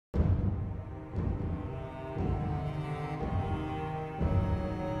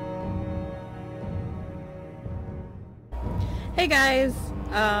Hey guys,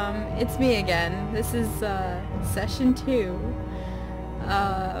 it's me again. This is session 2.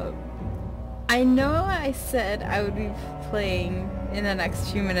 I know I said I would be playing in the next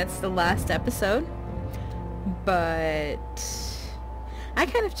few minutes the last episode, but I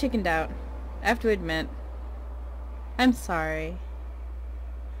kind of chickened out. I have to admit. I'm sorry.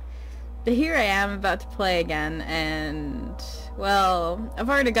 But here I am about to play again, and well,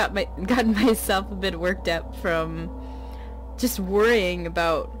 I've already gotten myself a bit worked up from just worrying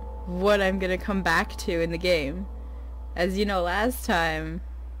about what I'm gonna come back to in the game. As you know, last time,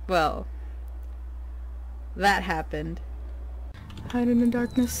 well, that happened. Hide in the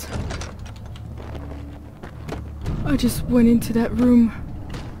darkness. I just went into that room.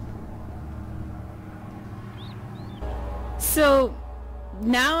 So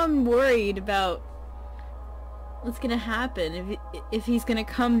now I'm worried about what's gonna happen if he's gonna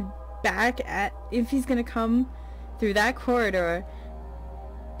come if he's gonna come through that corridor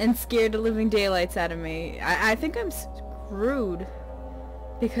and scare the living daylights out of me. I think I'm screwed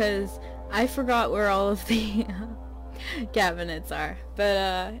because I forgot where all of the cabinets are.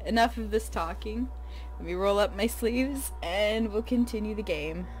 But enough of this talking. Let me roll up my sleeves and we'll continue the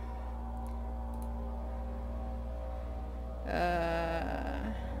game.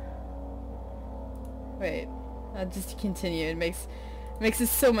 Wait, I'll just continue. It makes it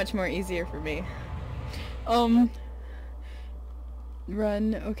so much more easier for me.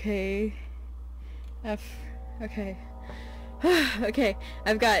 Run, okay. F, okay. Okay,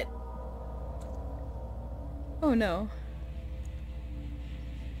 I've got... Oh no.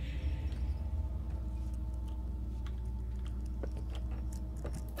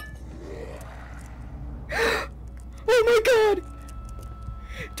 Oh my god!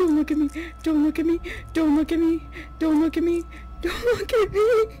 Don't look at me! Don't look at me! Don't look at me! Don't look at me! Don't look at me!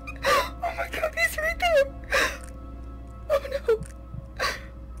 Oh my god, he's right there! Oh no!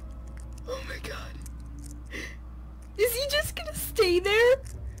 Oh my god. Is he just gonna stay there?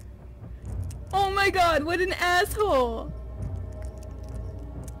 Oh my god, what an asshole!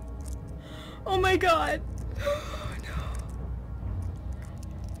 Oh my god. Oh no.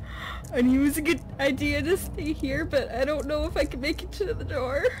 I knew it was a good idea to stay here, but I don't know if I can make it to the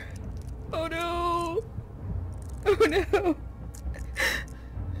door. Oh no. Oh no.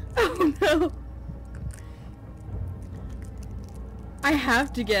 Oh no. I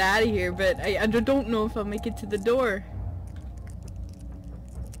have to get out of here, but I don't know if I'll make it to the door.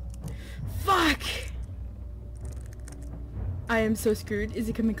 Fuck! I am so screwed. Is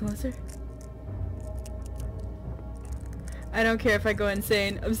he coming closer? I don't care if I go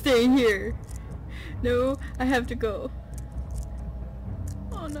insane. I'm staying here. No, I have to go.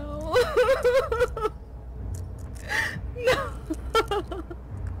 Oh no. No.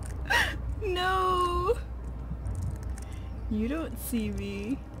 No. You don't see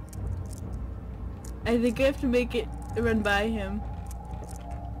me. I think I have to make it run by him.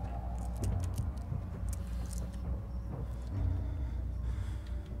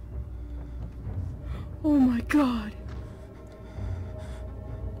 Oh my god.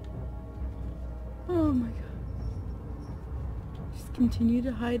 Oh my god. Just continue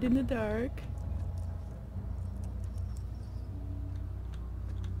to hide in the dark.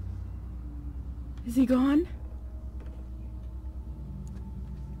 Is he gone?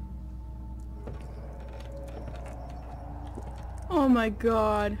 Oh my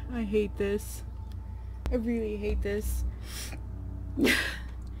god, I hate this. I really hate this.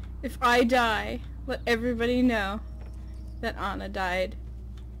 If I die, let everybody know that Anna died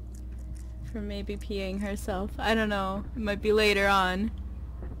from maybe peeing herself. I don't know. It might be later on.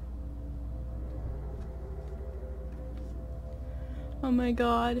 Oh my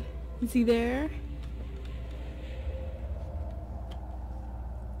god. Is he there?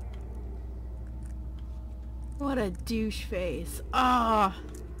 What a douche face. Ah!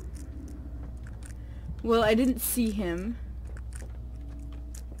 Well, I didn't see him.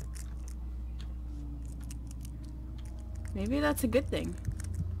 Maybe that's a good thing.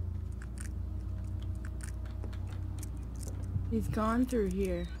 He's gone through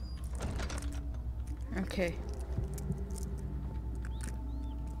here. Okay.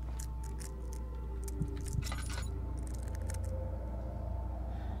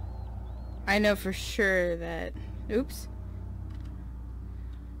 I know for sure that... Oops.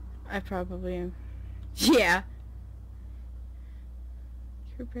 I probably am. Yeah!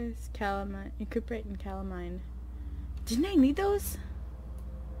 Cuprous, calamine... Cuprate and calamine. Didn't I need those?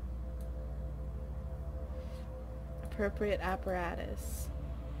 Appropriate apparatus.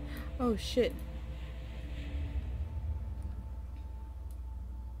 Oh shit.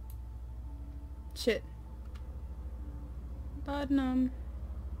 Shit. Laudanum.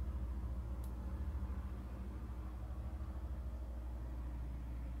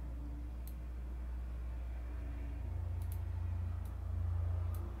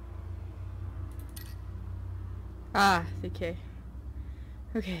 Ah, okay.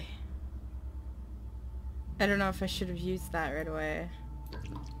 Okay. I don't know if I should have used that right away.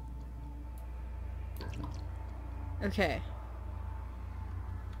 Okay.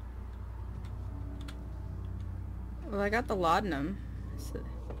 Well, I got the laudanum. So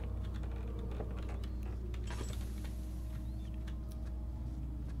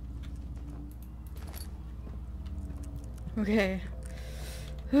okay.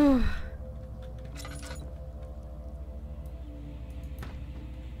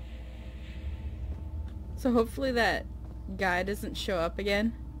 So hopefully that guy doesn't show up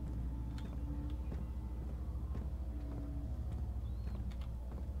again.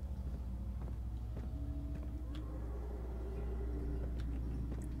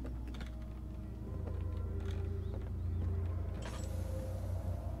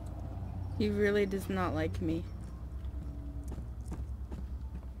 He really does not like me.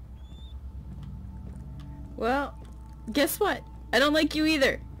 Well, guess what? I don't like you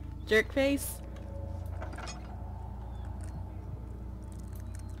either, jerk face.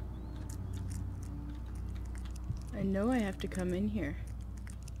 I know I have to come in here.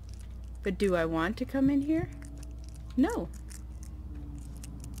 But do I want to come in here? No.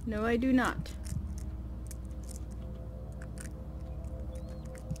 No, I do not.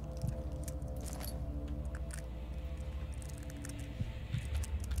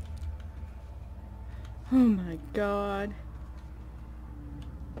 Oh my god.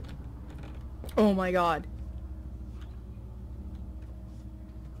 Oh my god.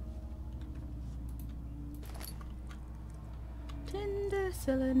 Tinder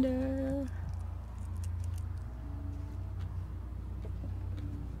cylinder.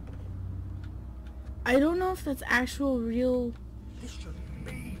 I don't know if that's actual real... This shouldn't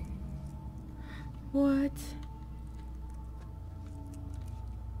be. What?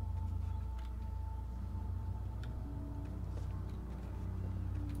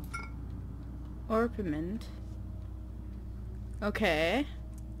 Orpiment. Okay.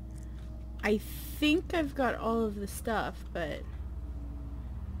 I think I've got all of the stuff, but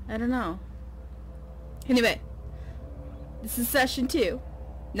I don't know. Anyway, this is session 2.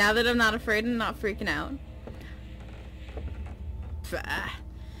 Now that I'm not afraid and not freaking out.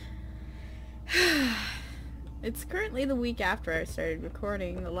 It's currently the week after I started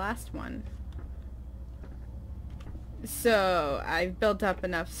recording the last one. So I've built up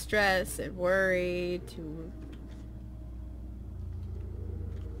enough stress and worry to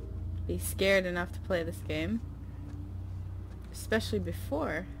be scared enough to play this game. Especially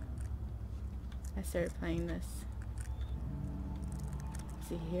before I started playing this. Is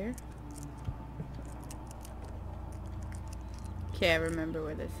he here? Okay, I remember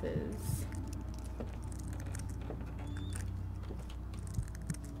where this is.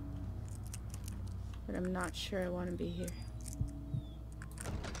 But I'm not sure I want to be here.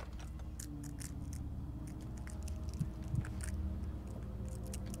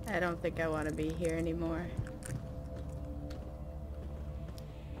 I don't think I want to be here anymore.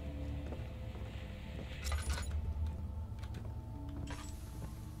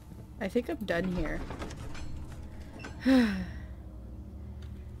 I think I'm done here.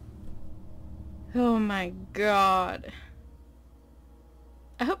 Oh my god.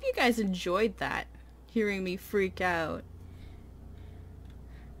 I hope you guys enjoyed that. Hearing me freak out.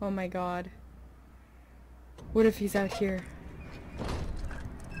 Oh my god. What if he's out here?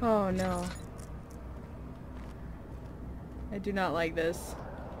 Oh no. I do not like this.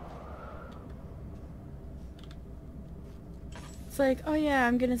 It's like, oh yeah,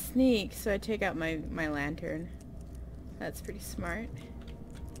 I'm gonna sneak, so I take out my lantern. That's pretty smart.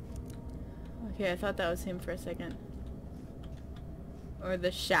 Okay, I thought that was him for a second. Or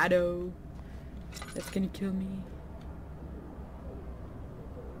the shadow that's gonna kill me.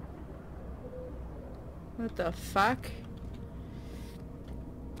 What the fuck?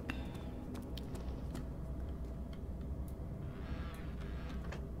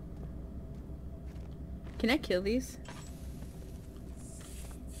 Can I kill these?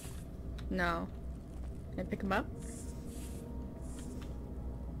 No. Can I pick them up?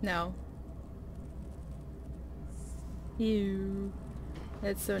 No. Ew.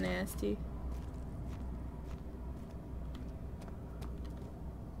 That's so nasty.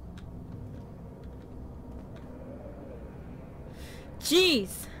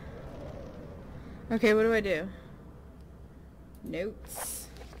 Jeez! Okay, what do I do? Notes.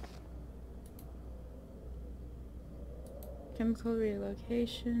 Chemical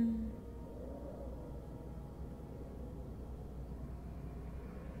relocation.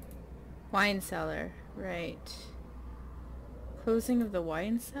 Wine cellar, right. Closing of the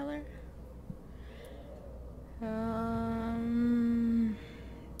wine cellar?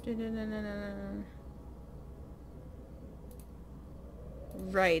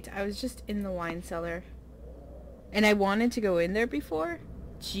 Right, I was just in the wine cellar. And I wanted to go in there before?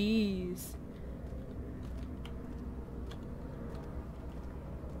 Jeez.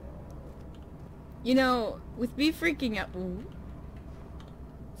 You know, with me freaking out... Ooh.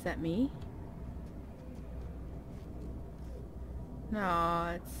 Is that me?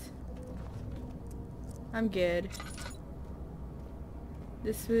 No, it's... I'm good.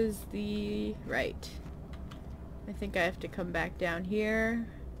 This was the... Right. I think I have to come back down here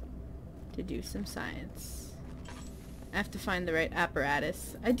to do some science. I have to find the right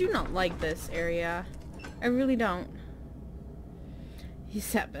apparatus. I do not like this area. I really don't. He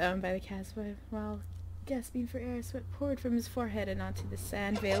sat down by the campfire while gasping for air. Sweat poured from his forehead and onto the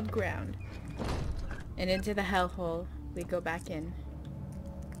sand-veiled ground. And into the hellhole we go back in.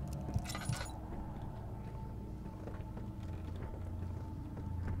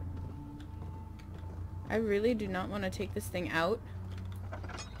 I really do not want to take this thing out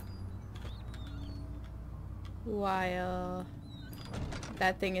while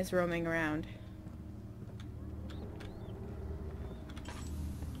that thing is roaming around.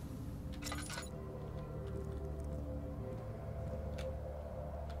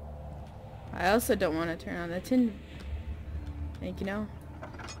 I also don't want to turn on the tin tank, you know?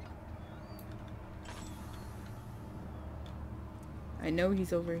 I know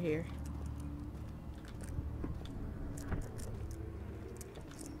he's over here.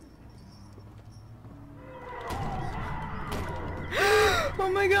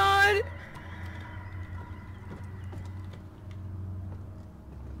 Oh my god!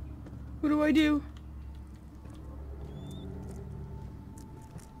 What do I do?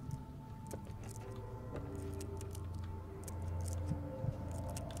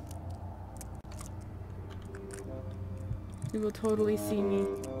 He will totally see me.